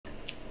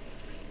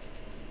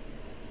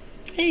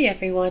Hey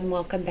everyone,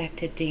 welcome back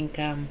to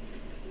Dinkum.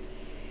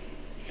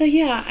 So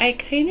yeah, I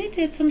kind of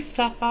did some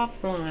stuff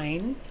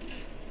offline.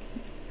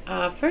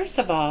 First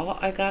of all,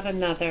 I got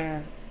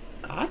another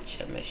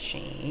gotcha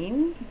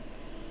machine.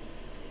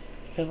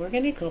 So we're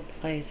going to go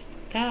place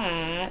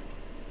that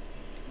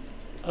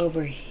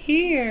over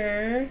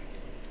here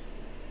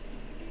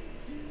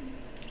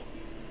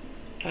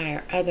by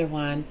our other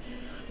one.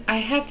 I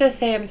have to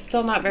say I'm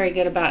still not very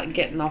good about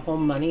getting the whole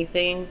money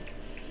thing.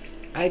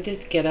 I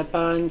just get a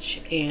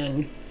bunch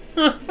and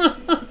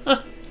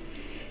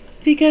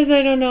because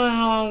I don't know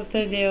how else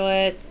to do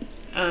it,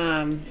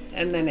 and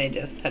then I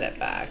just put it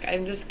back.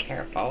 I'm just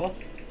careful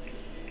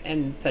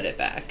and put it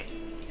back.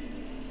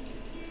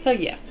 So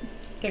yeah,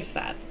 there's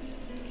that.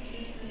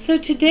 So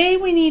today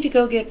we need to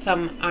go get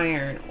some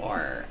iron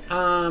ore.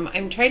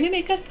 I'm trying to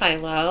make a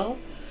silo.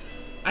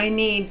 I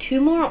need 2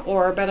 more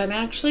ore, but I'm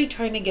actually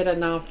trying to get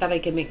enough that I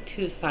can make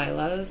 2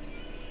 silos.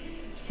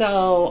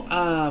 So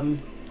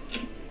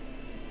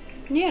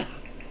yeah,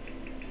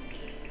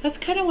 that's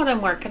kind of what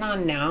I'm working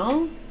on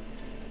now.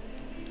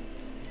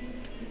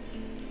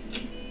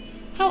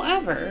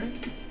 However,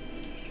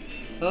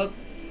 oh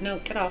no,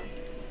 get off.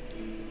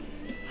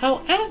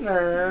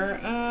 However,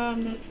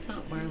 that's not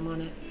where I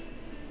want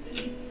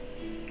it.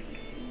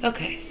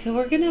 Okay, so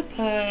we're gonna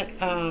put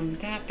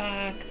that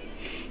back.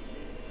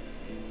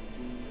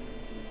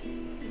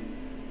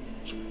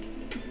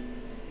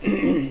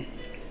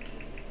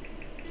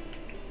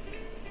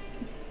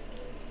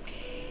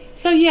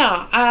 So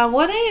yeah,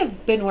 what I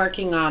have been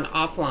working on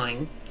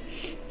offline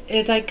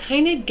is I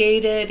kind of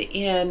gated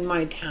in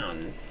my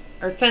town,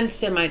 or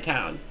fenced in my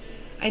town.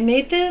 I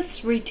made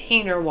this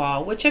retainer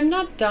wall, which I'm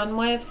not done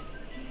with.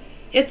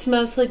 It's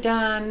mostly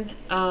done.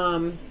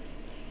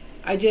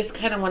 I just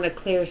kind of want to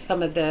clear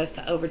some of this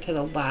over to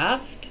the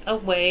left,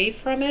 away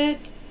from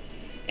it,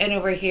 and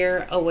over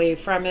here, away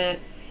from it.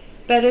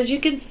 But as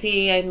you can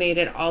see, I made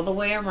it all the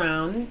way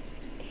around.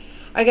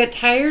 I got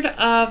tired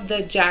of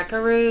the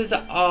jackaroos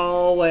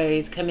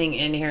always coming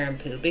in here and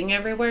pooping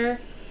everywhere.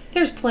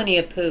 There's plenty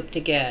of poop to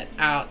get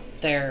out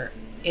there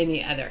in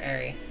the other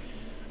area.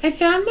 I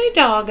found my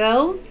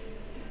doggo,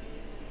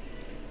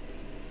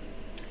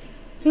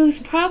 who's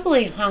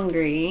probably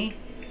hungry.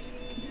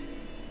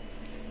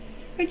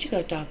 Where'd you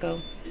go,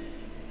 doggo?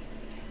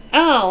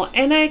 Oh,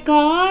 and I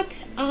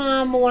got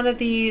one of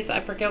these,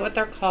 I forget what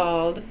they're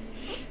called,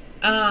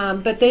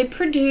 but they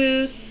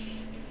produce...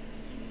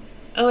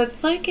 Oh,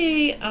 it's like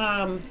a,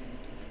 there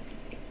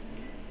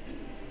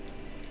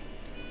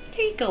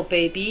you go,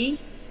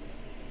 baby.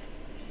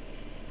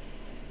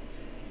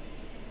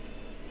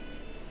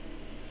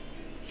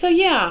 So,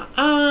 yeah,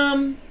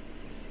 I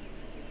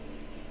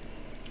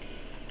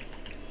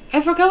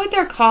forgot what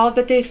they're called,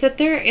 but they sit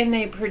there and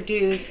they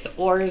produce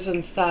ores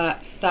and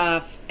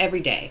stuff every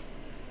day.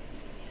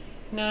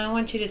 No, I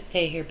want you to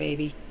stay here,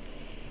 baby.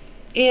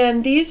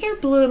 And these are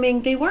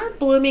blooming. They weren't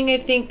blooming, I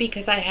think,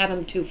 because I had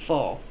them too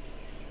full.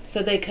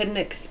 So they couldn't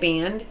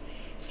expand.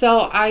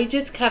 So I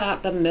just cut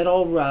out the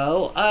middle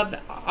row of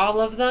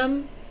all of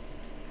them.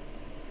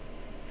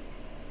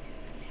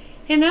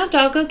 And now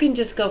Doggo can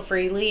just go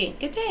freely.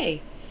 Good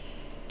day.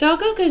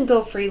 Doggo can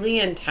go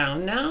freely in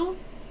town now.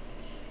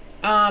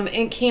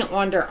 And can't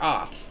wander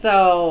off.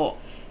 So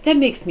that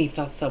makes me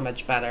feel so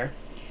much better.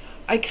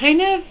 I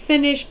kind of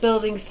finished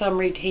building some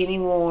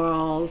retaining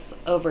walls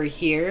over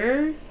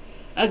here.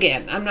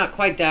 Again, I'm not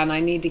quite done. I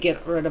need to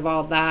get rid of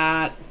all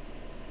that.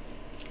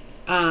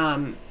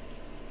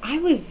 I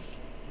was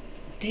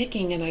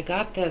digging and I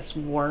got this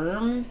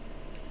worm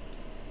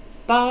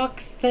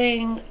box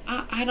thing.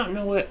 I don't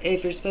know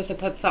if you're supposed to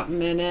put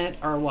something in it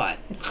or what.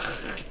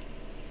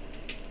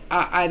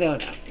 I don't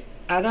know.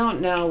 I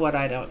don't know what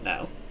I don't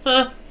know.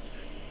 Huh.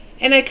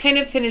 And I kind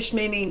of finished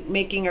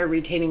making a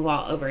retaining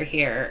wall over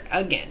here.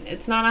 Again,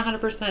 it's not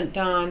 100%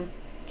 done,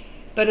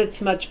 but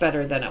it's much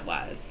better than it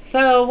was.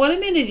 So what I'm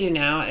going to do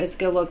now is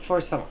go look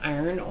for some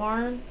iron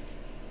ore,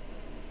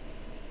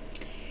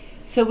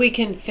 so we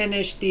can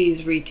finish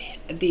these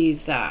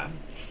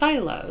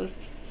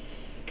silos,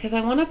 because I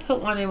want to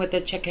put one in with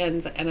the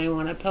chickens and I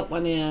want to put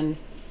one in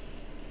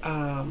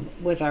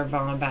with our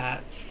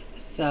wombats,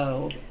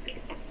 so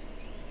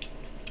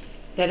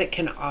that it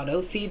can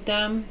auto feed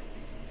them.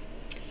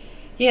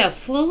 Yeah,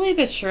 slowly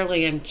but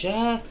surely I'm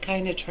just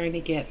kind of trying to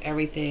get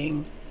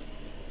everything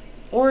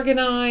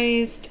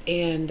organized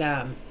and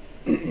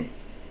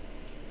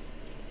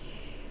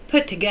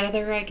put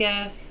together, I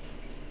guess,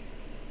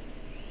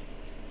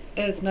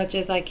 as much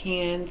as I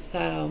can.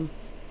 So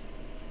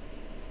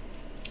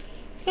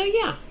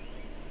yeah.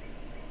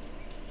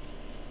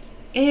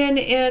 And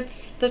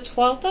it's the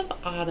 12th of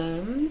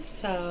autumn,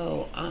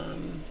 so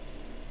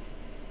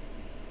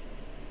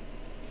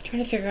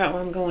trying to figure out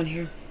where I'm going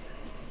here.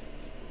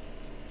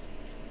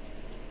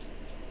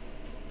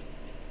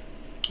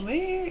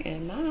 Where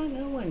am I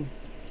going?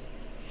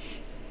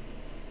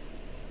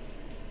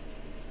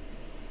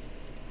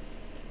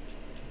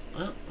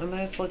 Well, I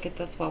might as well get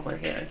this while we're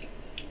here.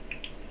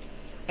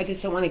 I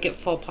just don't want to get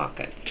full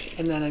pockets,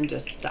 and then I'm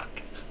just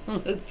stuck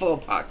with full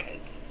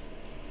pockets.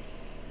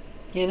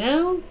 You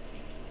know?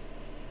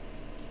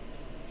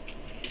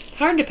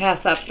 hard to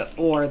pass up the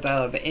ore,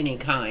 though, of any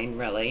kind,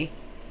 really,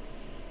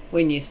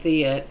 when you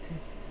see it.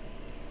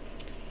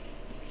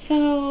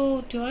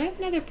 So, do I have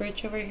another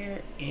bridge over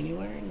here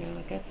anywhere? No,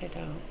 I guess I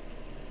don't.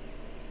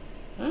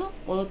 Well,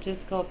 we'll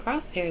just go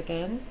across here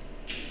then.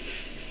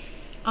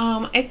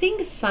 I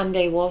think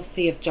Sunday we'll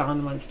see if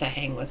John wants to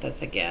hang with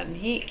us again.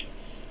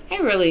 I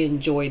really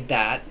enjoyed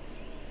that.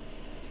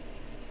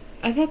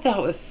 I thought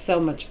that was so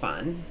much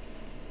fun.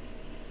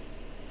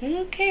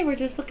 Okay, we're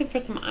just looking for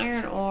some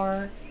iron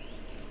ore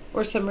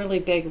or some really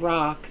big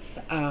rocks,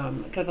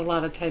 because a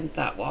lot of times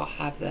that will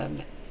have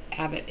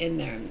it in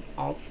there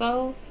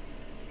also.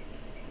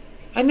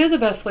 I know the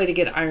best way to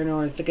get iron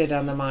ore is to go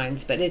down the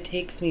mines, but it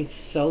takes me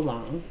so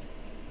long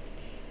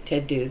to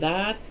do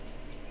that.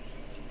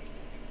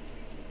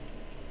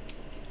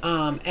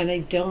 And I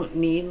don't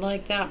need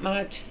like that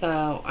much,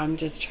 so I'm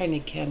just trying to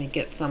kind of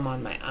get some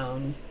on my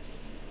own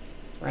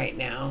right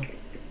now.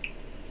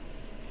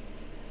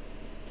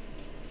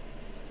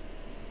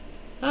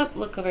 Oh,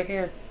 look over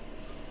here.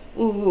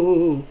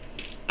 Ooh,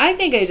 I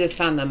think I just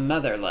found the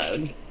mother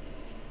lode.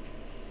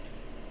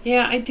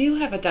 Yeah, I do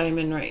have a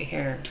diamond right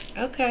here.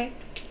 Okay.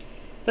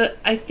 But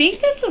I think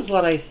this is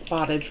what I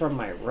spotted from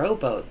my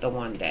rowboat the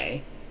one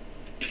day.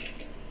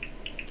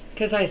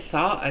 Because I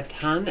saw a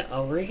ton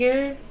over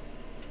here.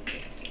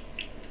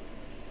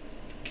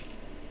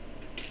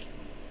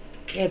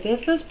 Yeah,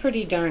 this is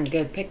pretty darn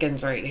good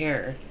pickings right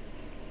here.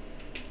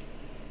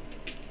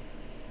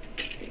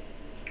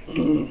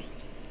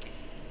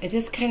 I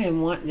just kind of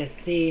want to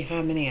see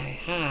how many I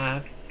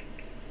have.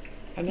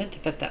 I meant to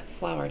put that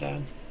flower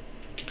down.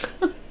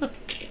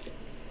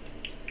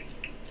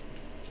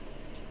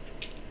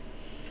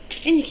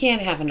 And you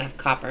can't have enough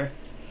copper.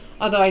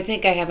 Although I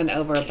think I have an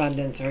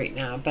overabundance right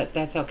now, but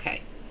that's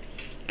okay.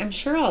 I'm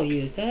sure I'll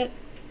use it.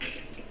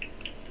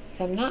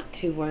 So I'm not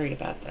too worried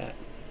about that.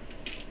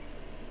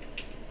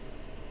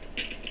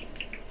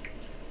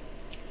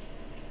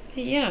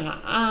 But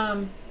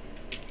yeah,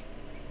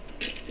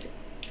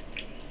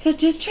 so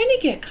just trying to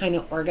get kind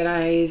of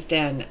organized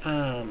and,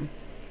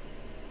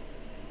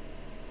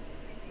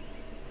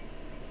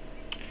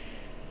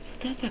 so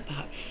that's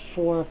about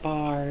 4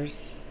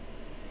 bars.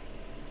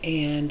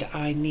 And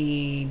I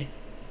need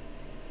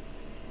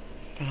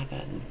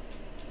 7.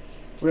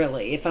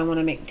 Really, if I want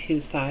to make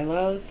 2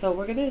 silos. So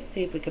we're going to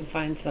see if we can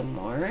find some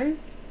more.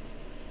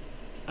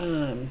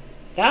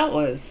 That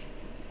was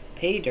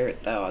pay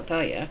dirt, though, I'll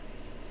tell you.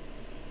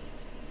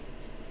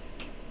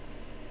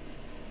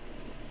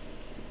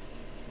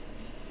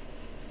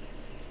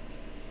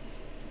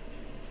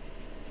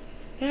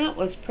 That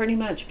was pretty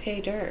much pay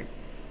dirt.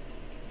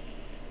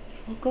 So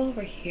we'll go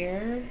over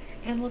here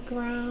and look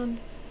around.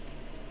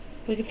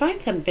 If we can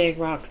find some big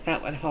rocks,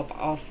 that would help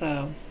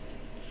also.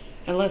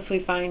 Unless we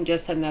find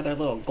just another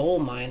little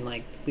gold mine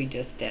like we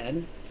just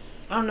did.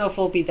 I don't know if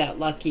we'll be that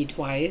lucky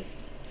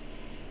twice.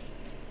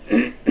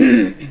 I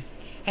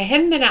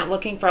hadn't been out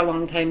looking for a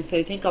long time, so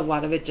I think a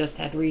lot of it just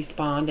had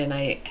respawned and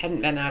I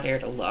hadn't been out here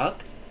to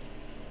look.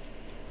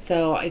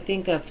 So I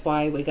think that's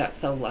why we got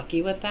so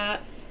lucky with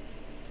that.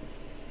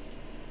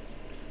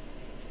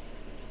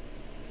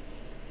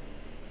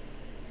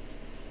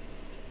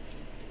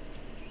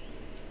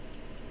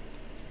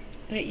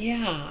 But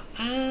yeah,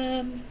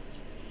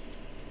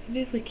 maybe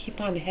if we keep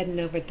on heading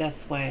over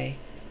this way.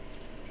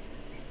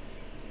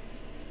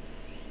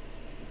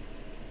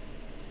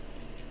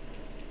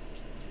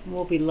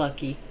 We'll be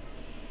lucky.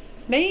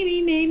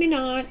 Maybe, maybe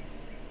not.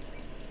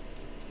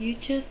 You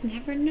just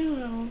never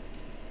know.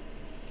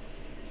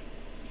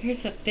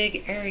 Here's a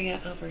big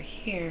area over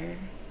here.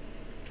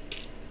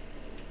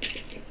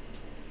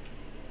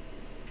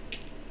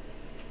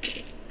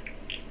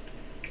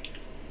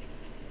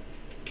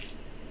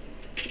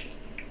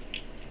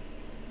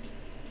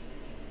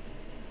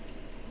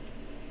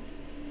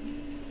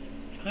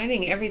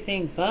 Finding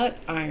everything but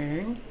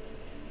iron.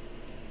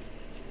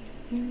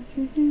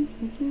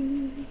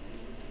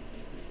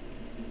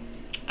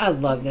 I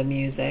love the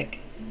music.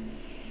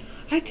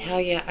 I tell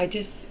you,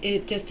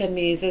 it just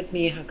amazes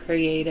me how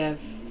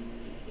creative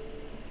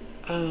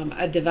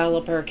a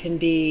developer can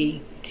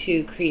be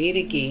to create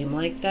a game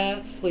like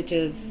this, which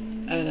is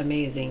an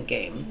amazing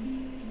game.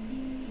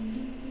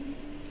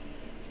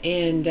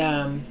 And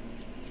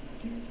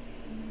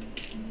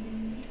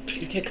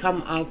to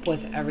come up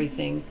with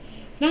everything.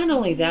 Not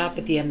only that,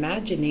 but the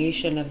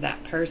imagination of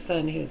that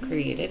person who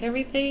created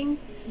everything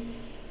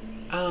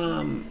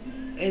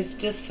is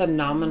just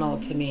phenomenal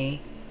to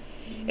me.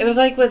 It was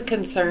like with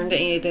Concerned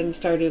Ape and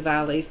Stardew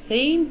Valley,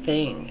 same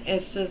thing.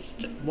 It's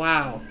just,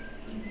 wow.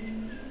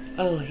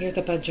 Oh, here's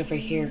a bunch over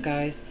here,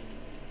 guys.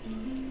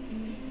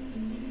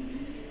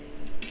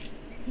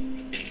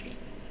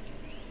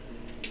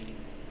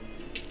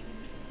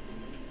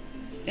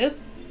 Oop.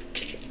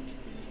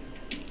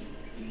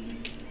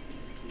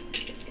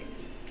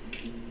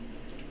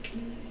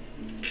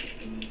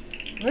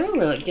 We're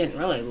really getting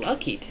really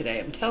lucky today,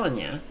 I'm telling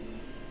you.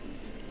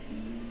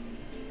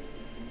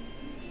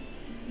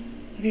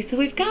 Okay, so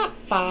we've got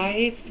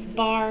 5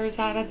 bars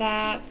out of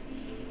that.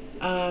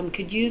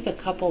 Could use a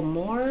couple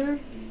more.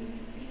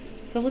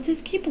 So we'll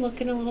just keep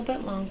looking a little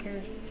bit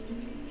longer.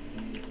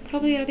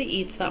 Probably ought to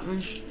eat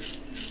something.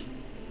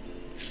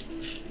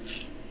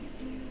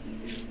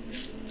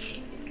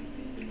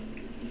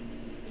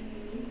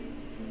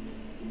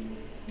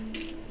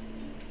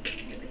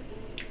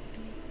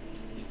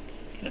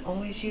 Can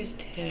always use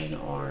tin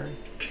or...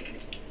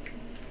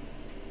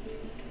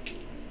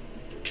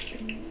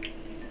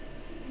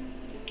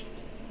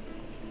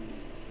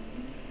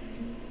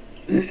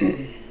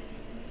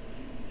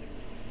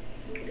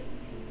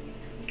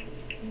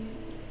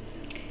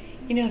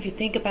 You know, if you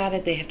think about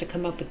it, they have to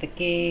come up with the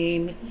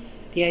game,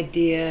 the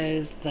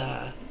ideas,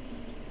 not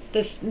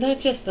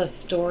just the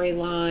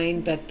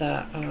storyline, but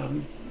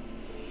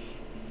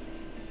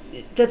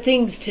the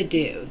things to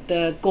do,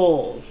 the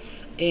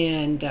goals,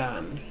 and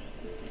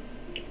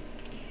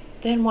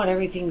then what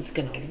everything's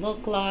gonna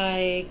look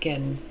like.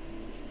 And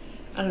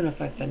I don't know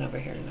if I've been over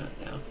here or not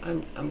now.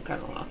 I'm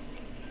kind of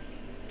lost.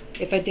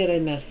 If I did, I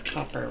missed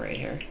copper right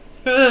here.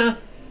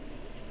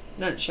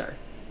 Not sure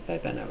if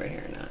I've been over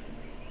here or not.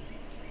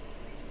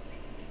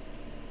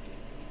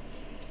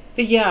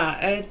 But yeah,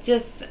 it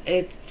just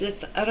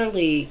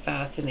utterly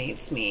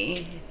fascinates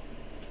me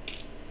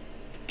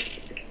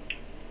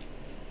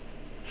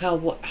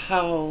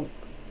how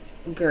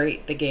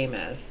great the game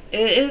is.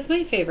 It is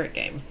my favorite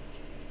game.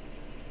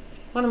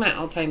 One of my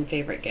all-time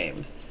favorite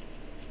games.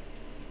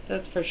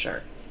 That's for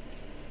sure.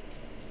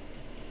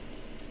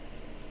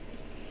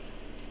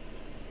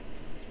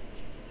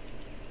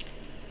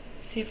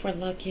 See if we're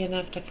lucky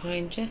enough to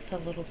find just a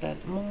little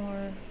bit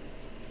more.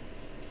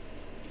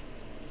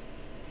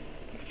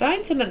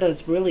 Find some of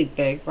those really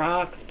big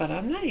rocks, but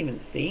I'm not even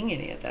seeing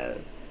any of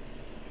those.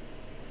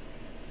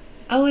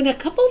 Oh, and a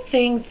couple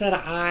things that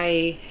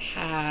I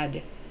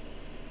had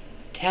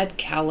Ted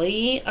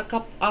Kelly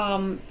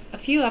a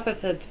few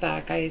episodes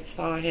back. I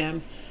saw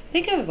him. I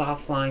think I was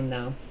offline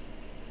though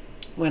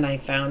when I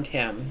found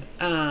him,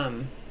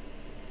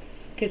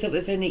 because it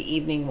was in the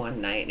evening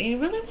one night, and he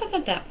really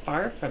wasn't that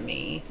far from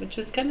me, which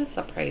was kind of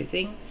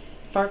surprising.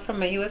 Far from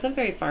me, he wasn't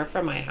very far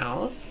from my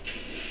house,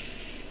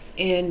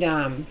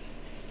 and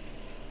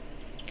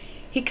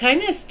he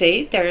kind of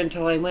stayed there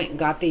until I went and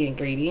got the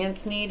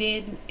ingredients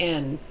needed,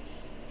 and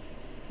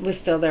was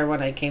still there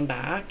when I came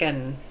back.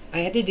 And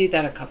I had to do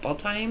that a couple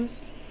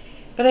times.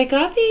 But I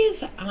got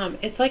these,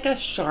 it's like a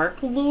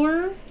shark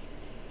lure.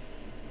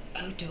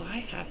 Oh, do I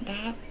have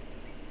that?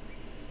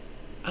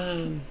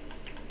 I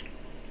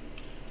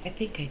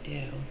think I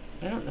do.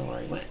 I don't know where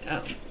I went.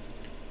 Oh.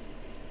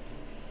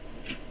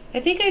 I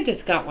think I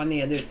just got one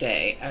the other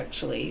day,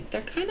 actually.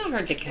 They're kind of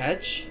hard to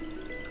catch.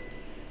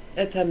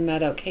 It's a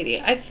Meadow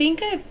Katie. I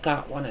think I've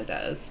got one of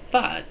those,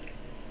 but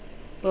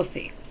we'll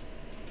see.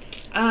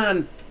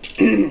 Got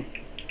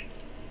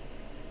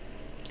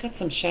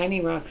some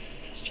shiny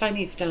rocks,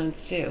 shiny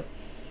stones too,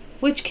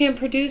 which can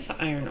produce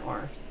iron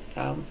ore.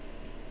 So,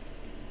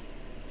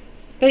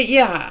 but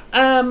yeah,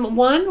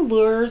 one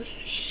lures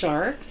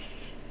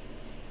sharks.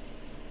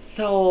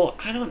 So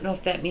I don't know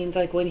if that means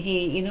like when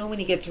he, when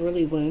he gets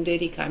really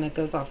wounded, he kind of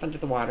goes off into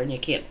the water and you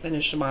can't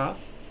finish him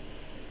off.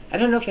 I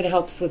don't know if it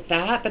helps with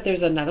that, but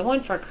there's another one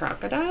for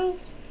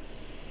crocodiles.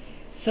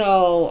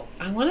 So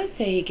I want to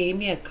say he gave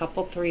me a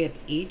couple, 3 of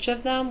each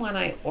of them when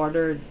I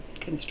ordered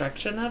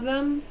construction of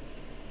them.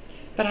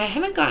 But I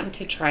haven't gotten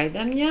to try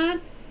them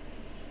yet.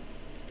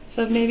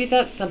 So maybe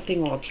that's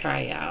something we'll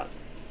try out.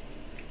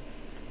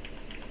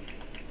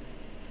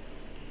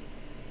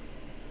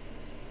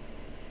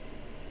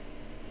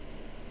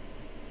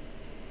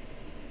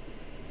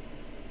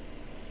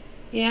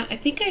 Yeah, I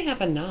think I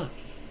have enough.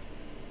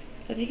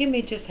 I think I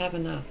may just have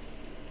enough.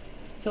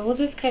 So we'll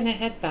just kind of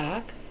head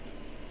back.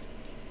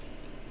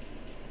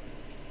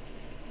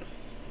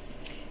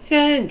 See,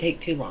 that didn't take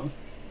too long.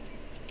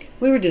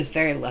 We were just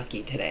very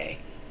lucky today.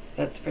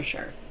 That's for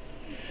sure.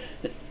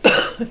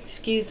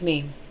 Excuse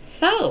me.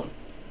 So,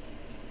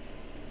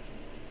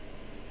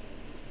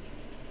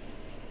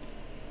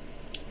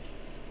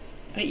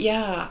 but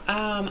yeah,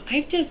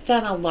 I've just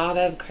done a lot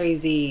of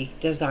crazy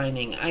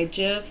designing.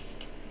 Do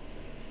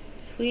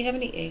we have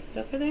any eggs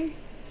over there?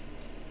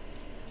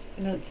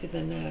 I don't see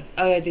the nest.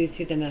 Oh, I do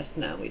see the nest.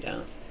 No, we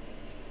don't.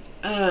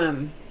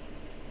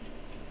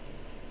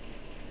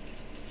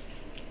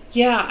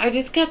 Yeah, I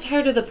just got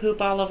tired of the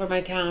poop all over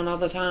my town all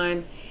the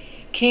time.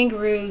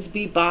 Kangaroos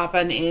be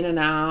bopping in and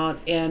out,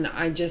 and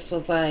I just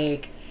was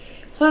like,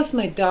 plus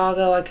my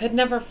doggo, I could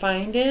never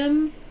find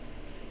him.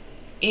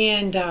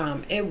 And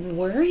it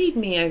worried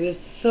me. I was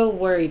so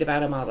worried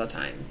about him all the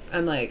time.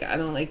 I'm like, I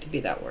don't like to be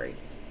that worried.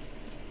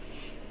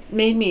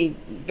 Made me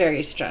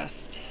very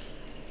stressed.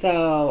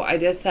 So I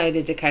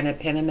decided to kind of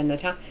pin him in the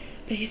town.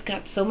 But he's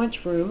got so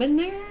much room in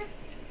there.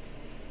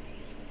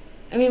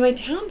 I mean, my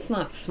town's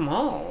not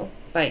small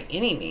by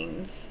any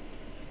means.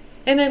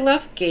 And I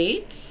left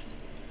gates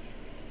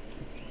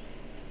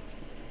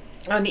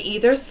on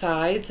either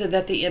side so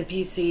that the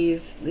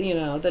NPCs,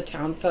 the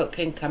town folk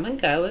can come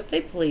and go as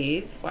they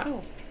please.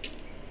 Wow.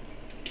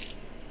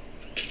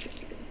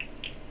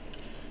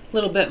 A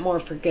little bit more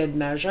for good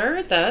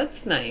measure.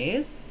 That's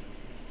nice.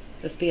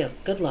 Must be a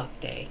good luck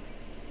day.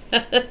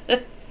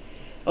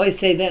 Always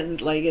say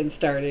that like in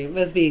starting. It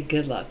must be a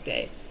good luck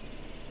day.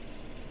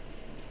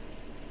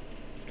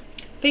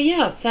 But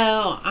yeah,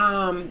 so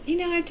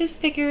I just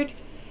figured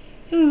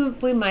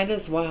we might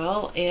as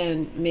well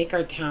and make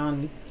our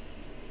town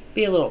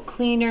be a little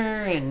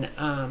cleaner and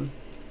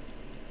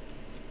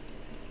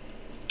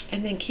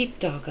then keep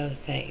Doggo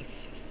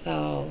safe.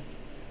 So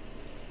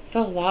I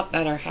feel a lot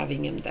better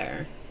having him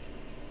there.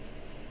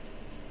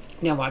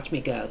 Now watch me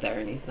go there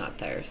and he's not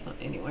there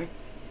anywhere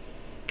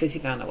because he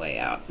found a way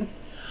out.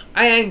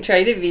 I am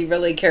trying to be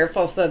really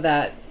careful so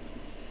that,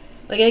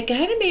 like, I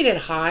kind of made it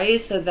high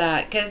so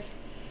that, because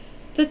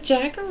the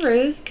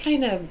jackaroos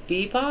kind of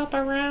bebop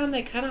around,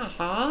 they kind of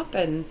hop,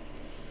 and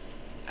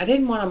I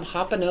didn't want them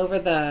hopping over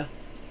the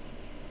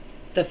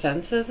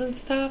fences and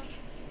stuff.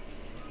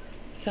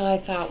 So I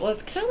thought, well,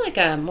 it's kind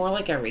of more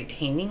like a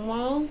retaining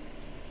wall.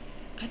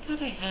 I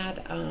thought I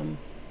had, oh,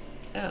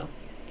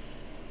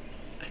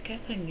 I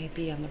guess I may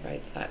be on the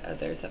right side. Oh,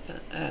 there's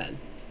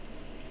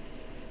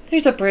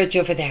a bridge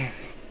over there.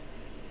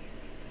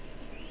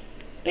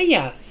 But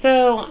yeah,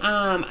 so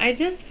I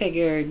just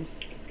figured,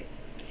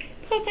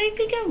 plus I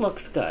think it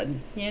looks good,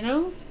 you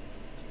know?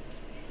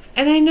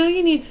 And I know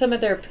you need some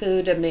of their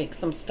poo to make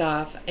some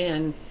stuff,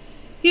 and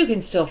you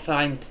can still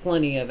find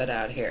plenty of it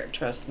out here,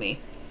 trust me.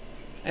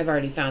 I've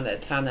already found a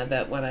ton of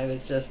it when I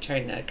was just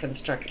trying to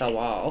construct the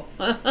wall.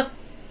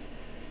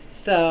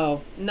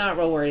 So, not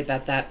real worried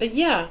about that. But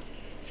yeah,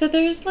 so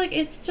there's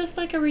it's just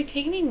like a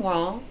retaining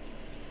wall.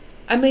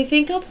 I may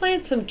think I'll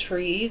plant some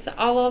trees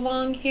all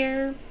along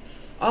here,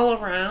 all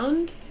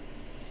around.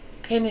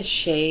 Kind of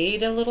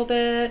shade a little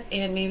bit,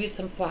 and maybe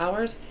some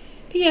flowers.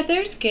 But yeah,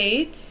 there's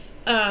gates.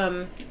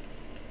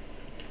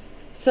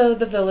 So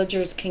the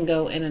villagers can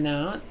go in and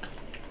out.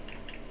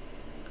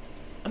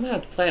 I'm going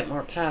to have to plant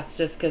more paths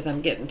just because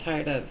I'm getting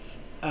tired of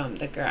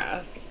the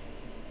grass.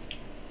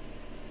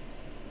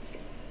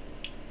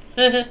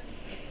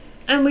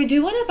 And we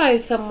do want to buy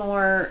some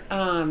more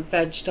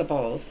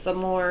vegetables, some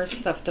more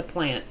stuff to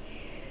plant.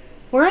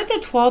 We're at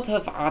the 12th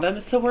of autumn,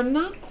 so we're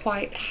not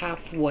quite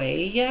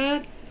halfway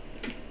yet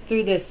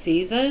through this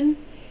season.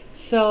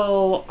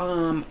 So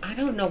I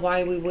don't know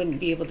why we wouldn't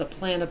be able to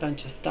plant a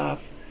bunch of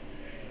stuff.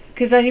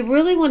 Because I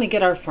really want to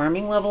get our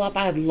farming level up.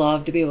 I'd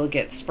love to be able to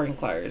get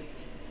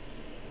sprinklers.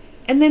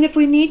 And then if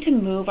we need to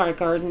move our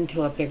garden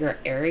to a bigger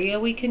area,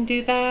 we can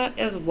do that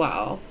as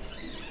well.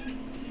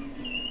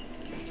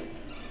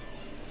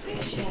 Hi,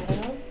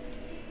 Shadow.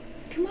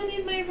 Come on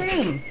in my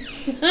room.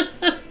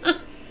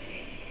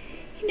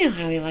 You know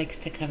how he likes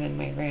to come in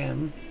my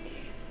room.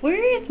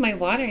 Where is my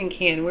watering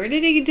can? Where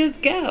did it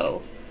just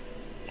go?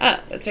 Oh,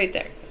 it's right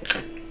there.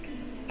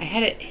 I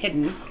had it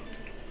hidden.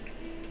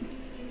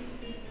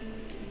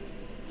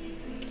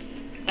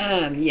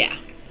 Yeah,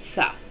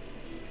 so.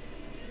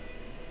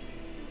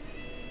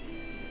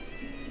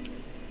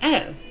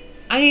 Oh,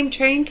 I am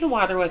trained to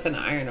water with an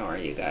iron ore,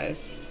 you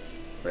guys.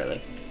 Really.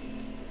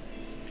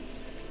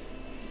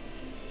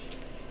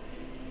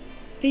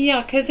 But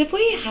yeah, because if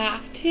we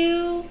have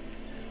to,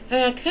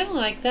 I kind of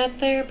like that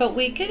there, but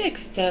we could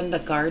extend the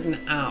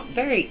garden out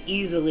very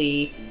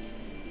easily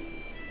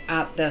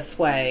out this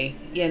way,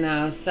 you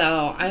know,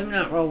 so I'm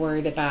not real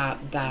worried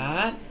about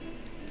that.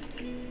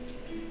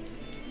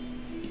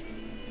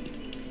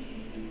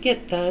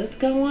 Get those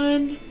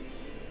going.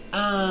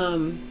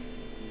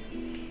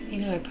 You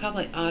know, I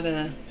probably ought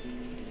to.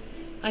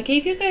 I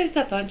gave you guys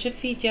a bunch of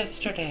feed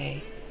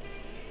yesterday.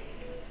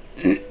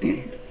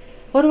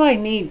 What do I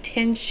need?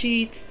 10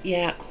 sheets?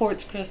 Yeah,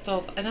 quartz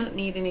crystals. I don't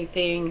need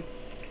anything.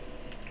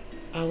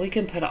 We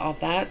can put all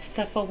that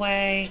stuff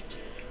away.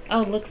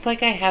 Oh, looks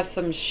like I have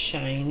some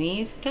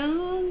shiny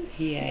stones.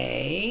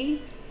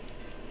 Yay.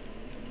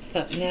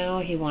 So now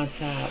he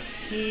wants out.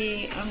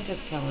 See, I'm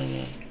just telling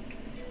you.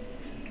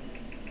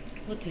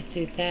 We'll just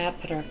do that.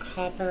 Put our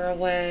copper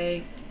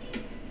away.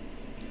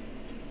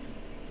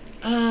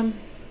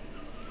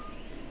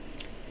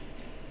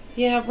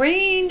 Yeah,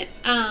 rain,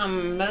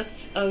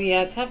 oh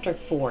yeah, it's after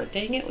 4.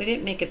 Dang it, we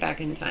didn't make it back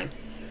in time.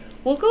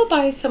 We'll go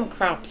buy some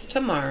crops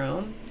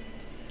tomorrow.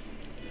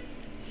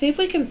 See if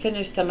we can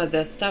finish some of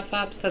this stuff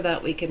up so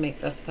that we can make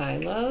the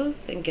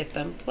silos and get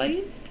them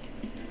placed.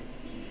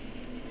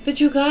 But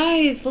you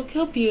guys, look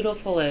how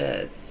beautiful it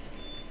is.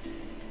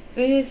 I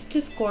mean, it's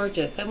just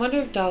gorgeous. I wonder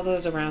if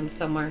Doggo's around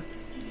somewhere.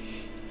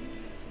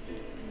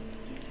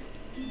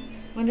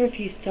 Wonder if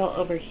he's still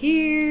over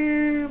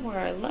here where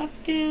I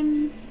left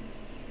him.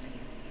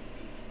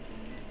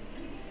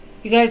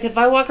 You guys, if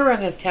I walk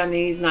around this town and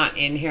he's not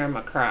in here, I'm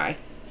gonna cry.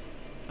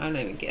 I'm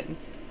not even kidding.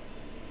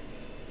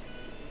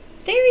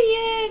 There he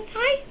is.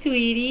 Hi,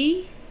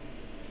 sweetie.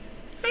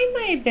 Hi,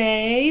 my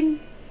babe.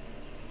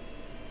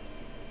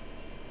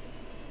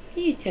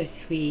 You're so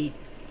sweet.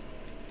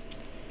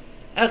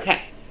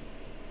 Okay.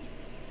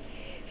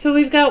 So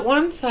we've got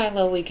one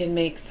silo we can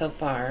make so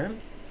far.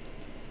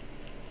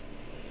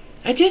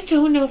 I just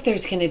don't know if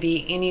there's going to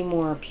be any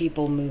more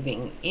people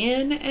moving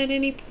in at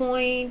any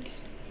point.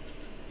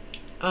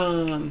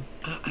 I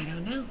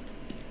don't know.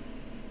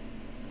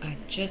 I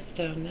just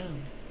don't know.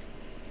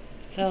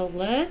 So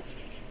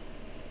let's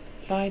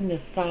find the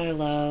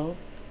silo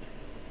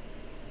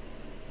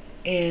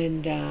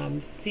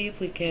and see if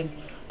we can.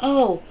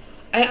 Oh,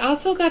 I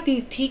also got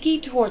these tiki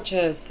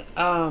torches.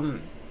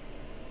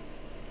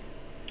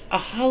 A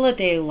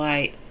holiday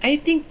light. I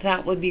think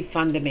that would be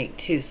fun to make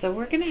too. So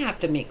we're going to have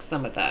to make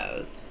some of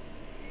those.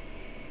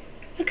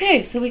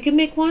 Okay, so we can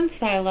make one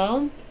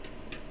silo.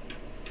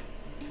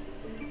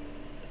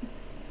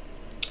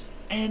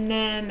 And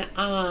then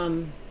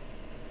I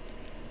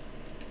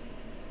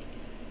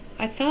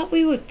thought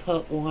we would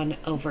put one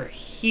over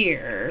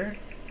here.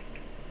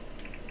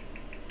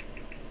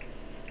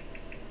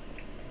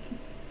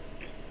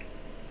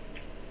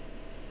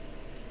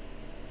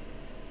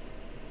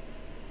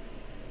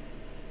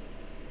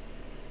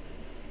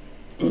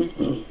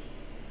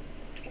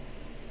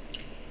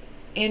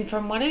 And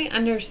from what I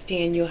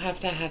understand, you'll have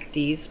to have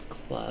these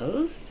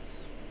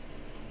close.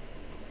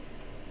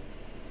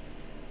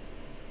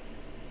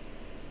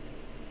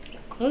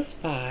 Close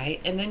by.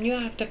 And then you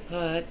have to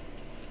put,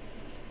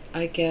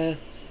 I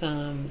guess,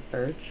 some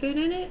bird food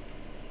in it.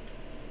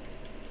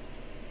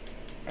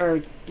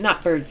 Or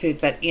not bird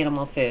food, but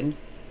animal food.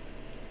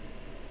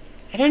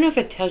 I don't know if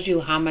it tells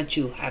you how much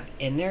you have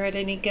in there at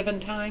any given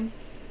time.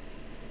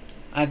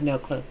 I have no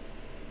clue.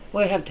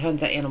 We'll have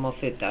tons of animal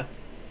food though,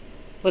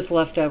 with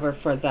leftover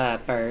for the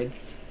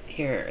birds.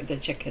 Here, the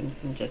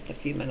chickens in just a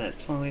few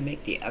minutes when we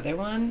make the other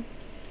one.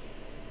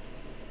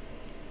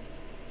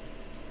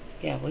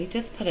 Yeah, we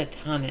just put a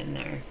ton in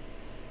there.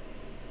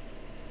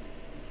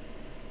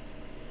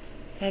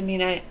 So I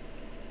mean, I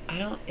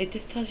don't, it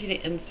just tells you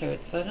to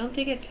insert, so I don't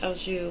think it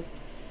tells you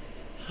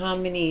how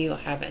many you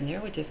have in there,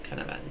 which is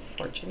kind of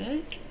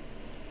unfortunate.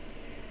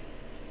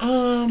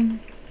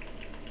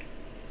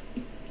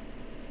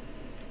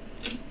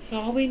 So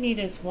all we need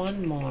is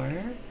one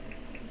more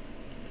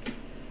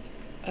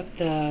of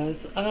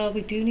those. Oh,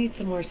 we do need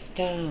some more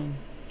stone.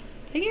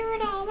 Did I get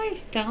rid of all my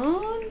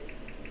stone?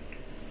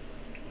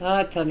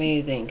 That's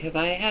amazing, because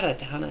I had a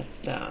ton of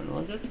stone.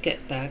 We'll just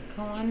get that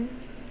going.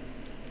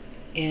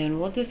 And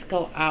we'll just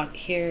go out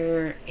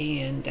here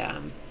and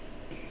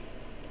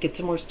get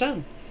some more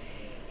stone.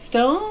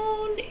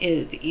 Stone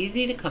is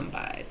easy to come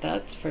by,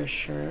 that's for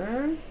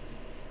sure.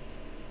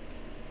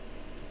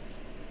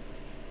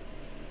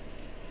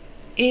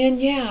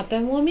 And yeah,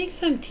 then we'll make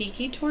some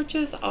tiki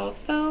torches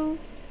also.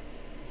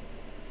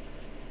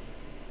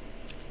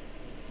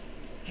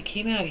 I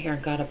came out here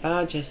and got a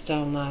bunch of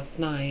stone last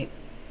night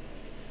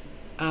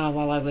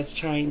while I was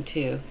trying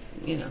to,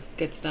 you know,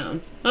 get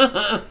stone.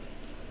 But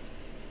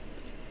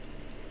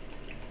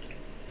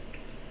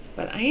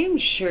I am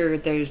sure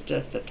there's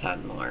just a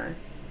ton more.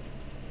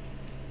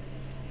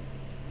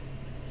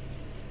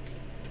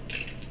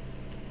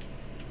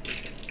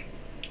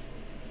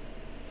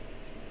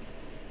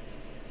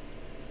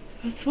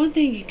 That's one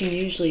thing you can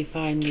usually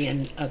find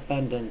in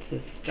abundance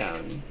is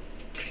stone.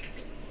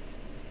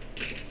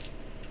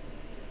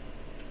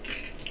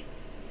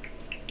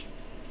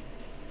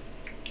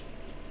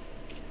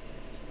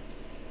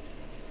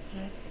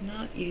 That's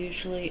not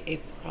usually a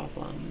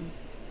problem.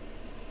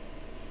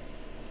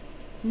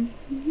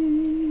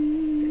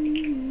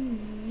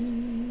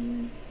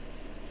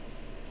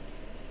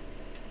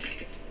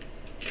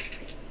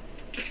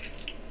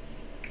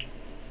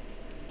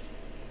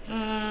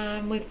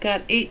 We've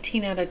got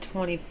 18 out of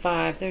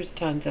 25. There's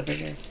tons over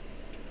here.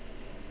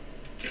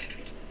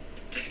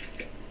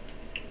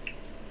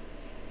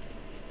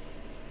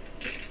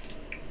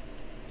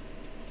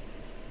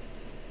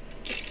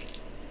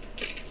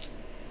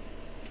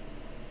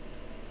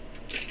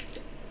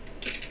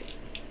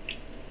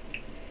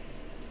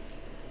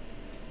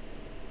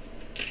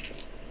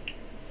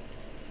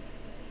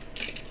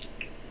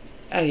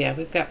 Oh yeah,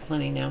 we've got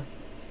plenty now.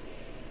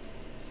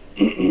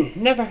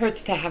 Never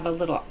hurts to have a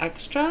little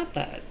extra,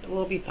 but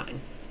we'll be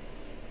fine.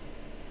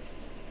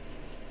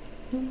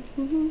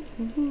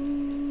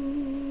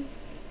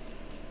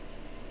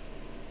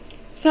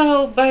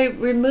 So by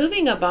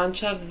removing a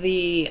bunch of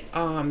the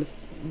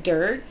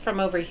dirt from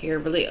over here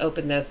really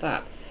opened this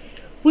up,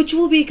 which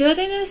will be good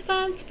in a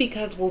sense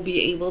because we'll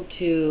be able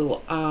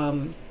to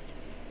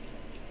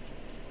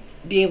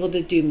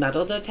do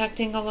metal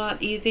detecting a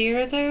lot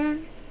easier there.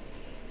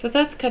 So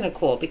that's kind of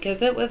cool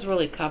because it was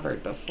really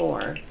covered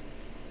before.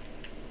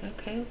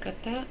 Okay, we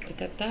got that. We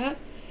got that.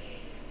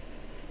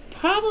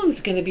 Problem's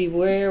going to be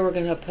where we're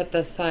going to put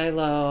the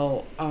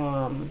silo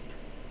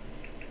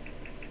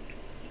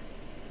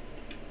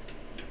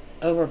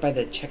over by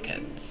the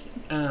chickens.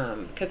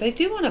 Because I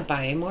do want to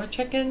buy more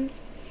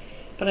chickens,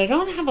 but I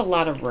don't have a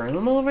lot of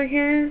room over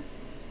here.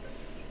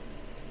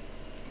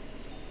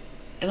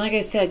 And like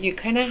I said, you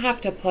kind of have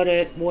to put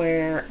it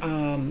where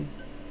I'm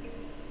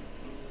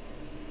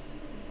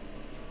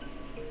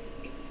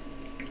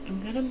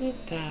going to move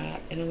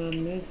that, and I'm going to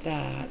move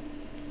that.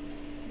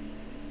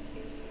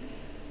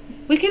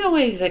 We can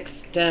always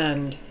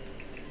extend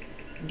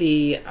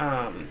the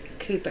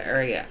coop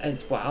area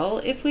as well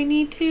if we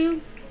need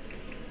to.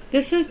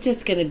 This is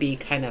just going to be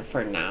kind of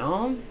for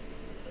now.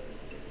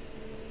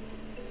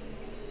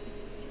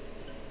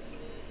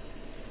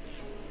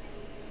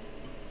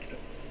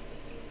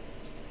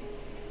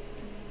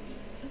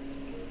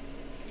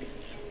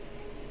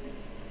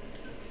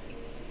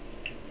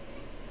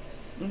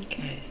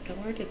 so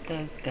where did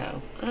those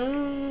go?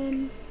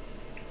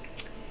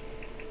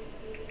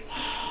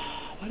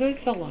 Why do I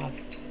feel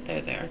lost?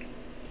 They're there.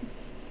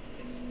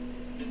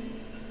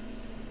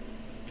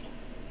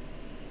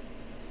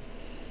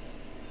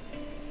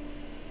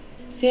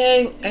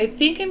 See, I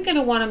think I'm going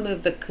to want to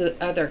move the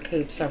other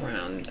coops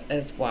around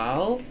as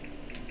well.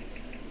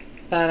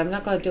 But I'm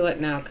not going to do it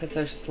now because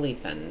they're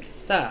sleeping.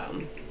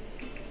 So,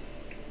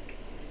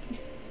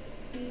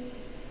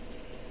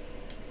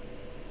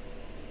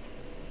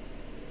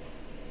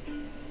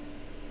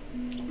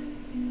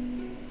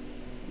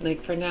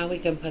 like for now, we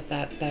can put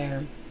that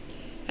there.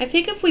 I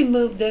think if we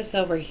move this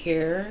over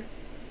here,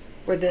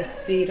 where this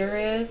feeder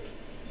is,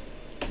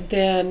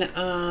 then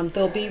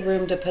there'll be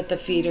room to put the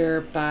feeder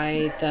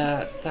by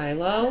the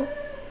silo.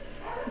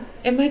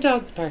 And my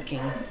dog's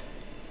barking.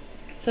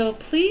 So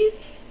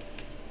please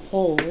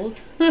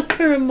hold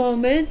for a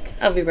moment.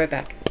 I'll be right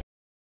back.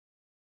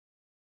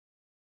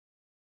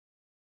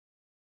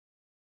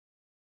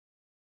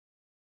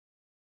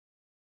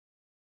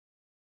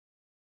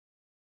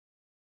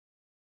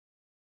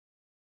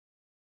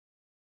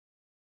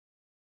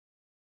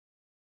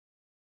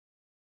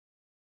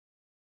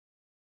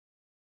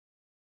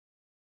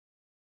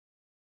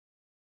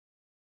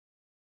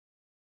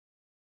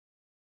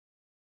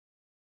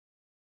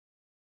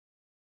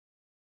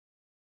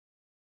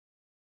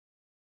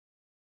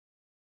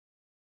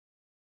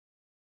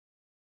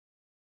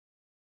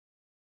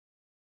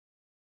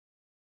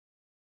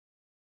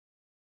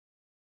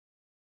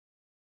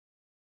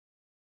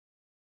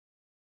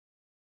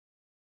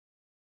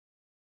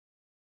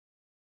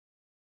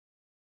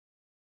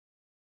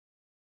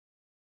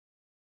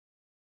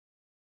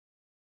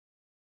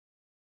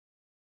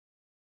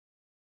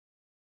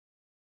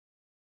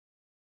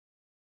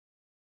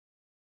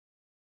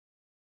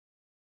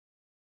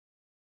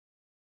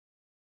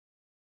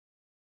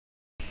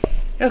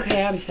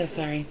 Okay, I'm so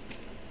sorry.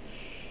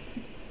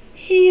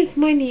 He is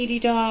my needy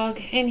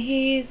dog, and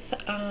he's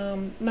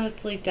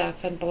mostly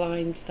deaf and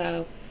blind,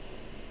 so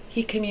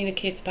he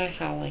communicates by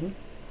howling.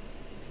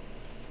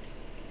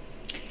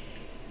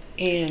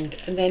 And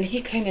then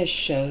he kind of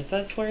shows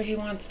us where he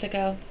wants to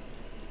go.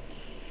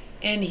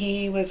 And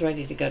he was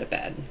ready to go to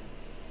bed.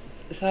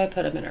 So I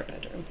put him in our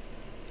bedroom.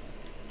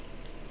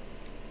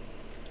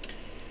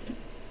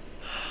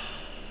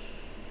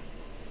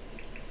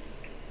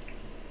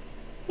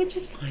 Which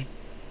is fine.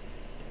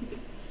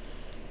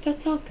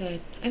 That's all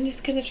good. I'm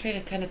just going to try to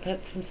kind of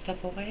put some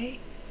stuff away.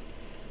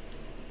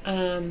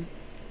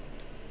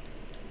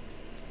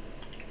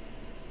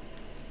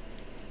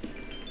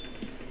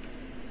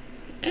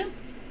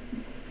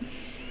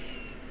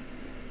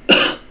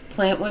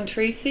 Plant one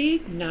tree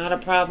seed, not a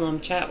problem.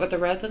 Chat with the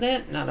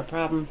resident, not a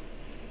problem.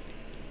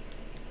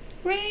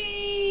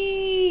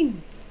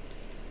 Rain!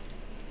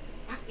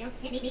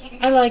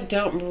 I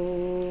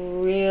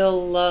don't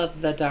real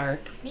love the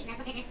dark.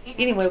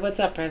 Anyway, what's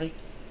up, Riley?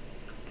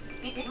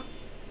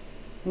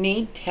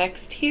 Need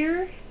text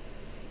here?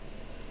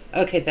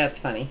 Okay, that's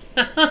funny.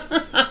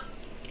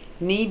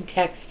 Need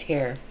text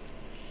here.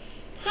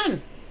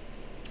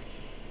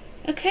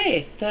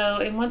 Okay,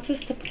 so it wants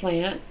us to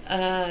plant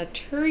a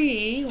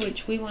tree,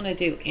 which we want to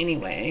do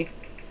anyway.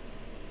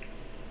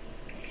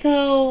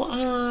 So,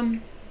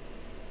 I'm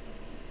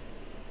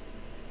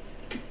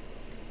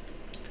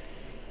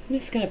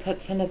just going to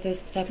put some of this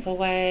stuff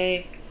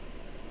away.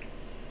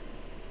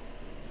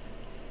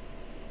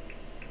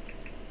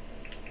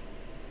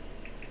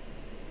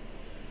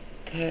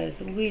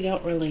 Because we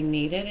don't really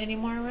need it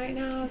anymore right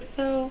now.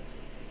 So,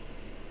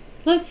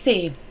 let's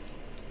see.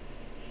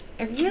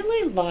 I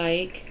really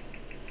like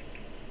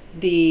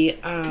the,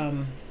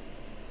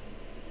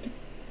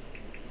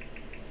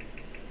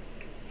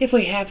 if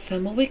we have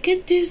some, we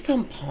could do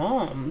some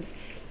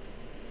palms.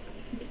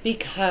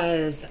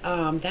 Because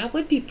that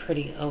would be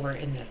pretty over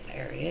in this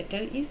area,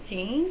 don't you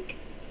think?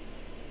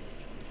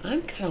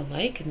 I'm kind of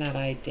liking that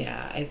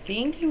idea. I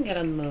think I'm going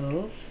to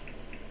move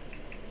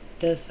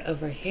this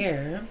over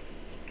here.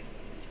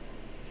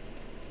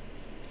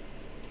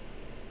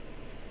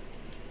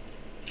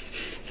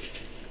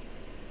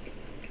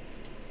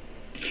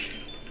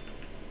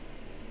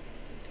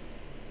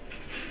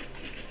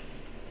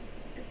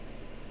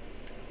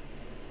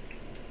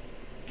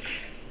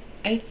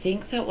 I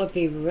think that would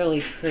be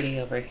really pretty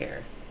over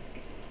here.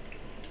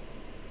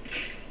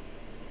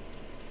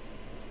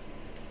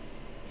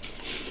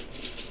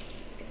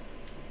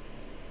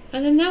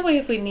 And then that way,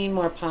 if we need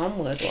more palm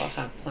wood, we'll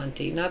have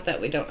plenty. Not that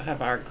we don't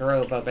have our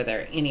grove over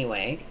there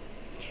anyway.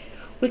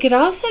 We could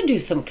also do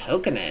some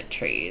coconut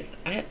trees.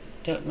 I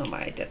don't know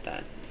why I did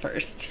that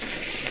first.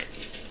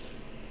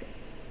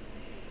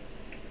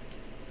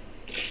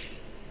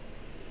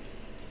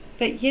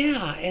 But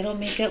yeah, it'll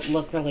make it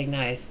look really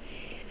nice.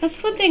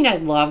 That's one thing I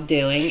love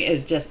doing,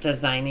 is just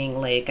designing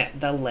like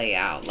the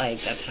layout,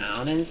 like the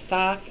town and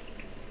stuff.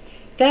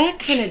 That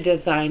kind of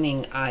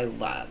designing I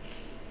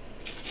love.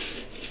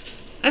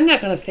 I'm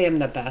not going to say I'm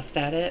the best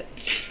at it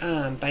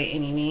by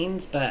any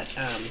means, but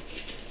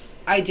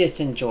I just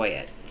enjoy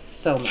it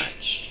so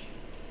much.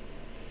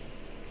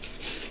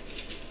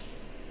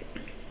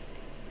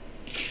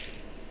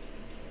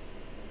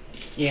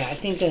 Yeah, I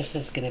think this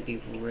is going to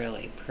be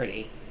really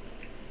pretty.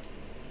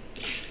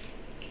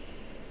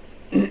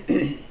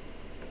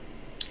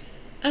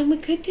 We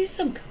could do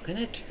some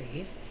coconut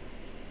trees.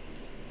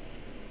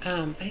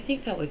 I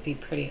think that would be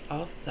pretty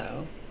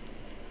also.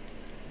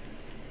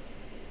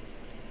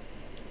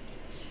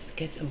 Let's just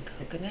get some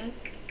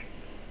coconuts.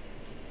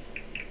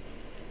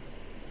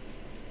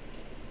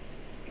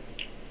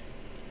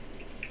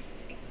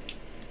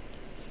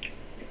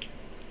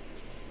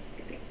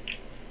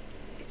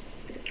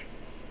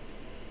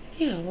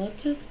 Yeah, we'll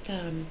just,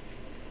 I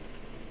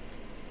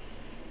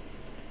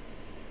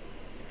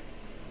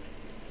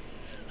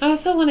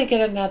also want to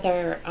get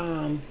another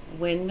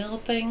windmill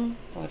thing,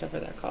 whatever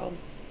they're called,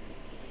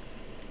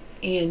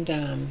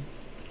 and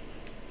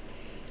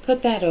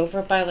put that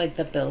over by like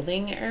the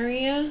building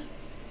area.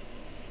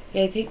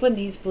 Yeah, I think when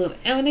these bloom,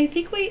 and I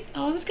think I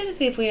was gonna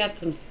see if we had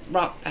some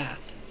rock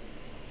path,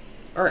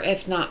 or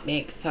if not,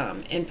 make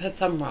some and put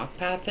some rock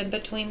path in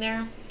between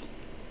there.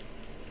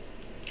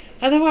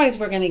 Otherwise,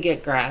 we're gonna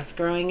get grass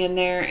growing in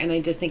there, and I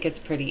just think it's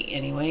pretty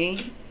anyway.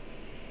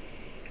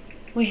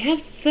 We have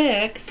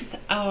 6.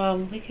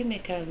 We can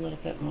make a little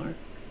bit more.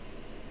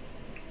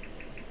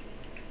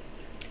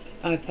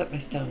 Oh, I put my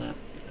stone up.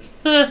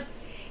 Here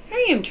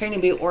I am trying to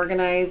be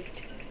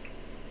organized,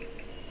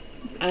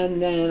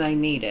 and then I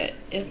need it.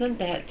 Isn't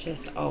that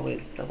just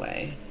always the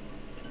way?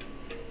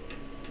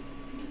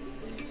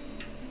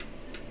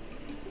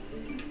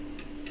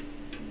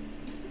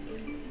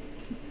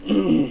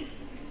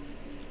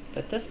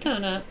 Put the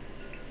stone up.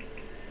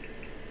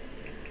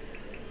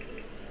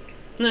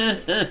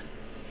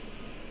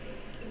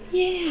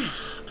 Yeah,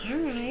 all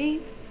right.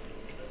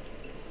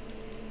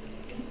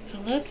 So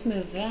let's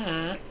move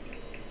that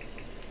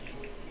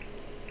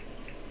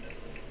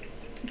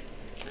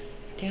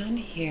down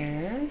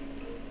here.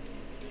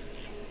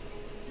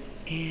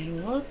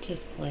 And we'll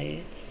just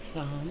place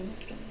some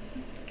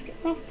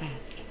rock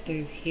path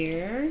through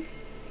here.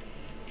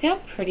 See how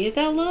pretty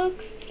that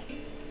looks?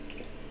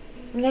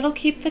 And that'll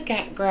keep the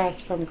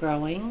grass from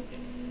growing.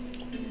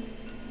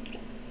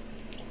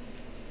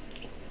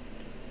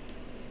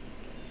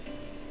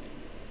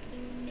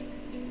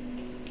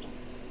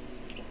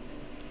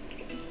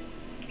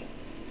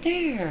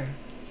 There.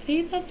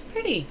 See, that's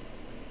pretty.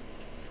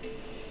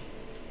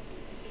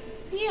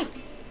 Yeah,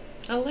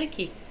 I like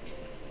it.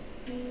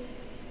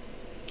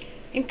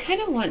 I'm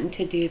kind of wanting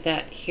to do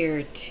that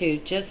here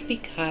too, just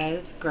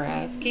because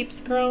grass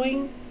keeps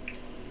growing.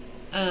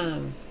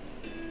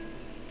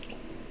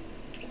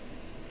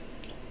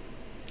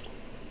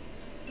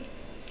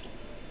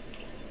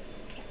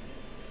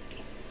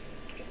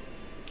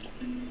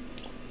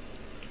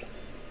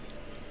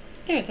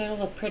 There, that'll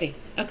look pretty.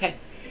 Okay,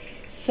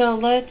 so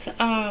let's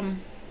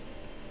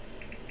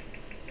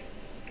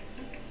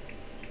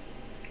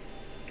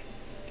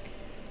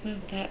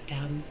move that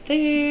down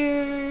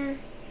there.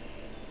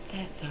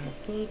 That's our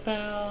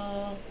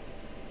bluebell.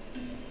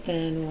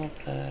 Then we'll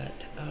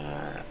put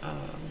our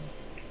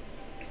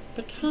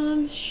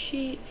baton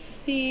seat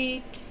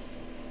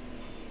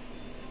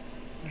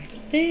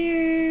right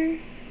there.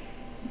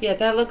 Yeah,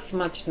 that looks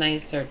much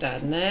nicer,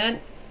 doesn't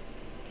it?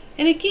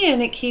 And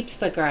again, it keeps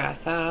the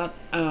grass out.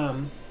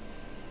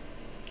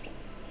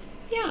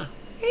 Yeah,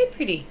 very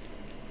pretty.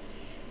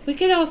 We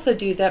could also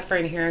do that for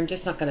in here. I'm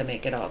just not going to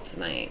make it all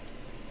tonight.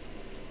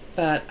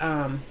 But,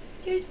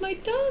 there's my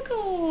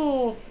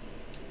doggo.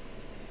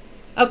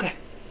 Okay.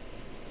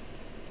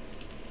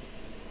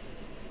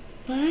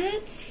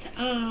 Let's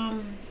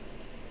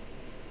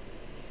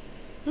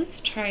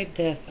try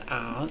this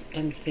out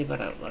and see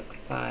what it looks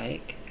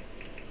like.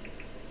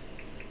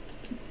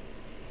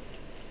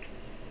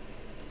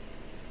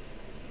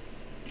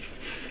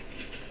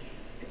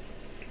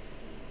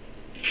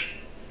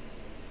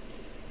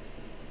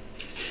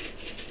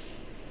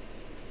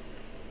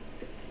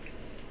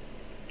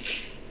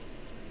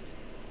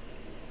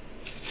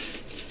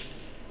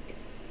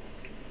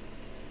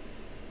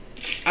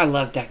 I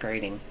love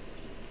decorating.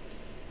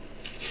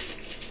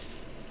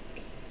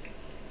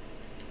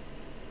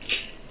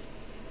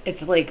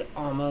 It's like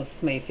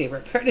almost my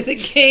favorite part of the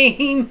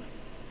game.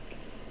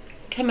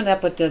 Coming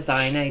up with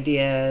design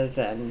ideas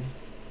and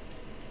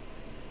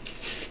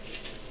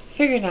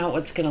figuring out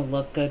what's going to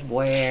look good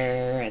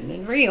where, and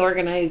then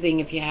reorganizing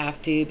if you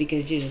have to,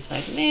 because you're just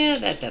like,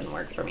 man, that doesn't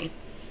work for me.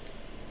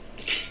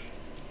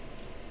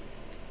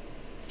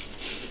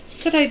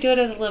 Could I do it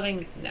as a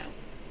living?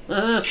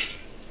 No.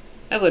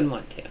 I wouldn't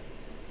want to.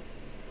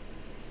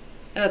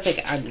 I don't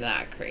think I'm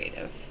that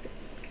creative.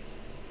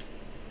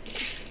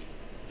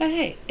 But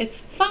hey, it's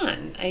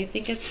fun. I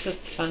think it's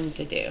just fun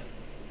to do.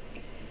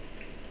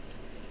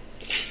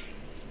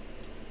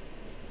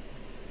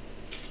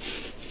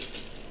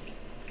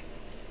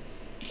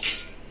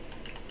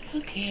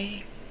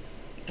 Okay.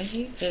 I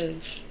need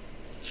food.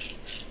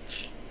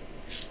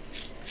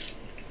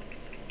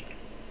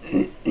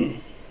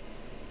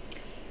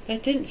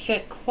 That didn't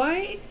fit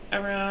quite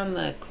around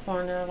the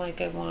corner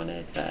like I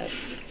wanted, but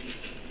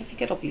I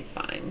think it'll be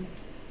fine.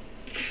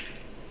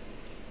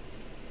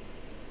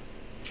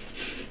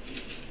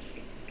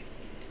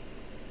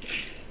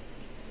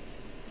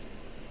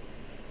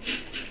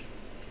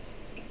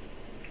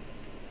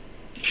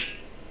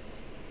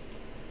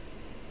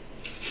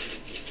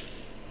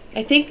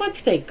 I think once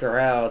they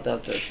grow, they'll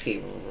just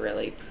be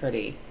really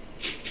pretty.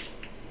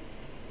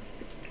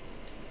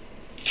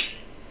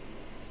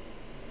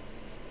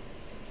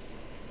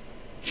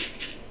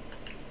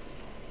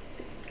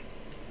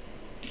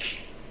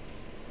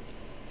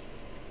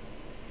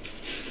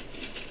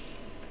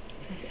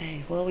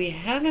 Say, will we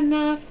have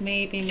enough?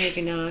 Maybe,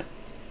 maybe not.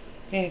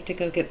 May have to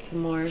go get some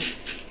more.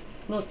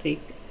 We'll see.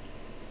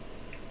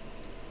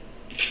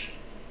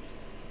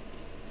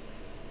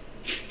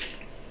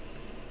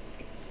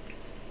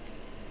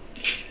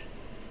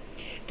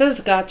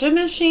 Those gotcha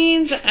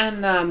machines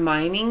and the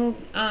mining,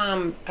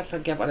 I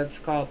forget what it's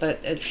called, but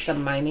it's the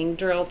mining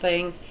drill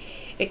thing.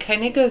 It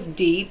kind of goes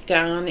deep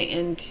down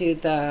into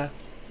the,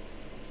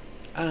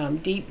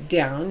 deep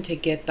down to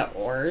get the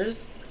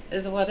ores,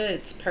 is what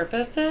its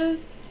purpose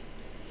is.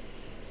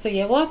 So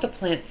yeah, we'll have to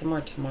plant some more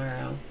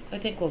tomorrow. I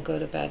think we'll go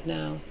to bed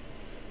now.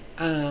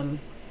 I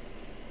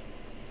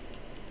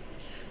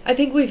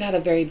think we've had a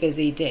very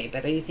busy day,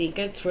 but I think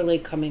it's really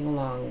coming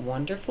along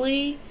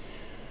wonderfully.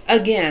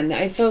 Again,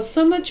 I feel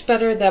so much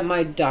better that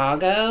my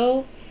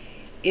doggo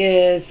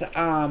is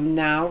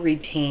now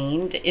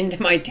retained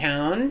into my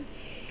town.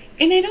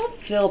 And I don't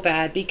feel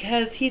bad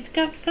because he's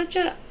got such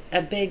a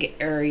big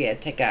area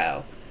to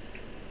go.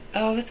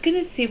 Oh, I was going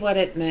to see what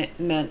it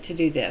meant to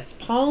do this.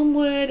 Palm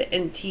wood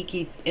and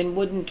tiki and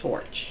wooden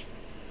torch.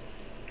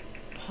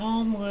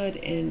 Palm wood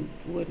and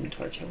wooden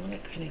torch. I want to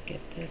kind of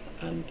get this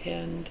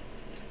unpinned.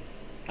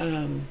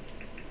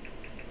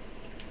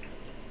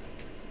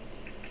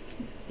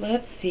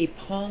 Let's see.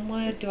 Palm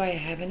wood. Do I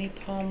have any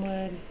palm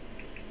wood?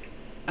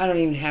 I don't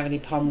even have any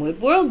palm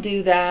wood. We'll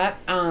do that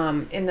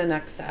in the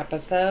next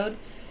episode.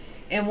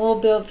 And we'll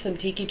build some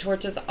tiki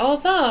torches.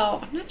 Although,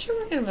 I'm not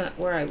sure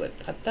where I would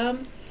put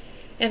them.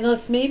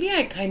 Unless maybe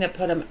I kind of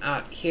put them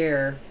out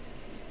here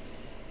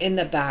in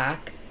the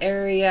back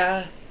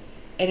area.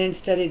 And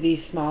instead of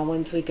these small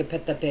ones, we could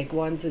put the big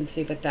ones and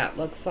see what that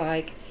looks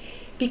like.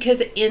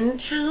 Because in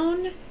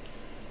town,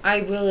 I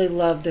really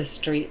love the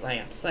street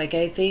lamps. Like,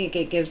 I think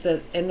it gives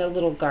it, and the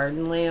little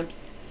garden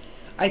lamps,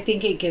 I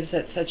think it gives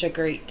it such a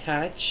great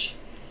touch.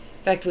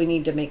 In fact, we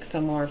need to make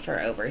some more for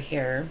over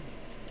here.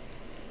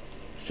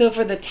 So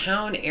for the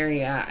town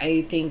area,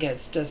 I think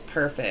it's just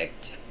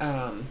perfect.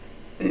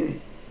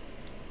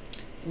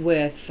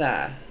 With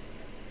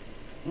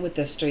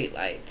the street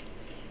lights.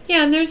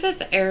 Yeah, and there's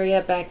this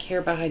area back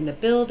here behind the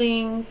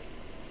buildings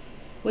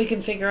we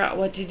can figure out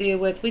what to do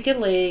with. We could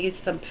lay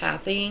some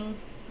pathing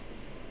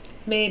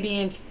maybe,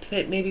 and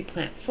maybe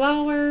plant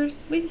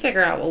flowers. We can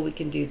figure out what we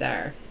can do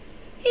there.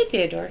 Hey,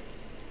 Theodore.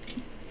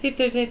 See if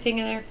there's anything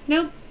in there.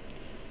 Nope.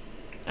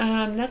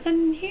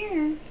 Nothing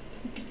here.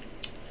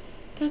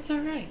 That's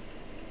all right.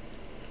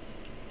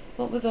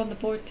 What was on the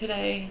board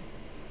today?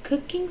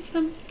 Cooking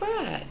some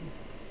bread.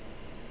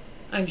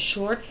 I'm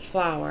short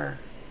flour.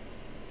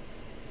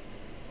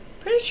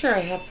 Pretty sure I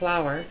have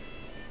flour.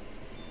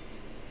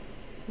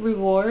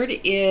 Reward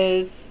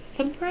is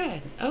some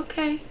bread.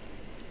 Okay.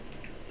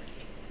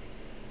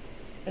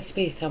 A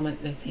space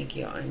helmet. No, thank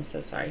you. I'm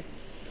so sorry.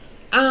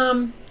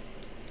 One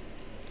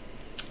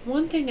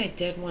thing I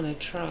did want to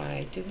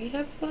try. Do we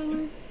have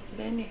flour? Is it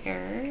in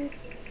here?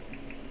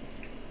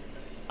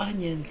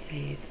 Onion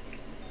seeds.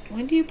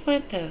 When do you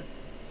plant those?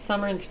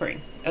 Summer and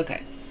spring.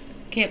 Okay.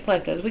 Can't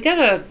plant those. We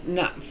gotta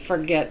not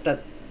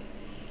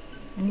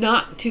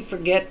to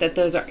forget that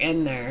those are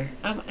in there.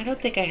 I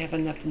don't think I have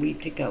enough wheat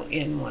to go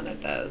in one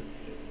of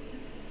those.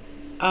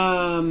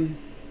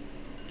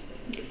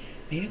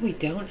 Maybe we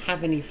don't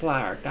have any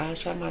flour.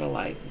 Gosh, I'm out of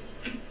light.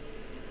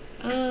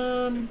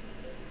 I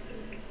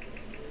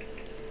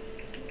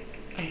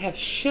have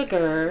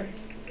sugar.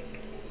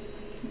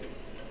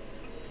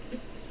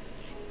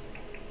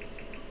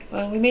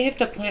 Well, we may have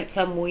to plant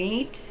some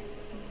wheat.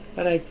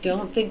 But I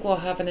don't think we'll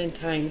have it in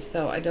time,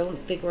 so I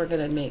don't think we're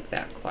going to make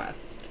that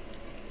quest.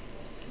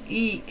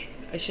 Eek.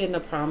 I shouldn't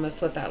have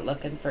promised without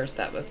looking first.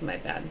 That was my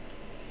bad.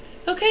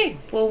 Okay,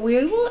 well,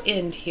 we will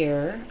end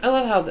here. I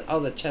love how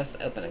all the chests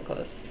open and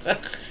close.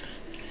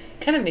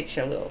 Kind of makes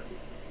you a little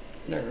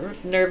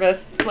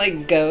nervous,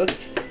 like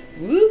ghosts.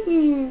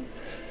 Woohoo!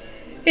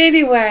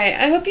 Anyway,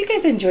 I hope you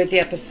guys enjoyed the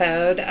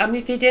episode.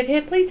 If you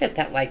did, please hit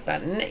that like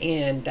button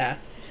and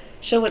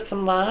show it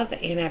some love.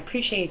 And I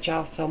appreciate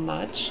y'all so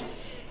much.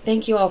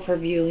 Thank you all for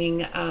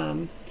viewing.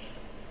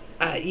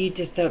 You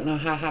just don't know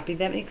how happy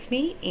that makes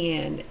me,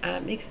 and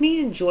makes me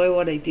enjoy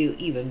what I do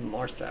even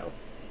more so.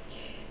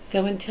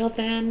 So until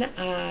then,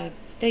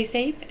 stay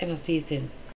safe, and I'll see you soon.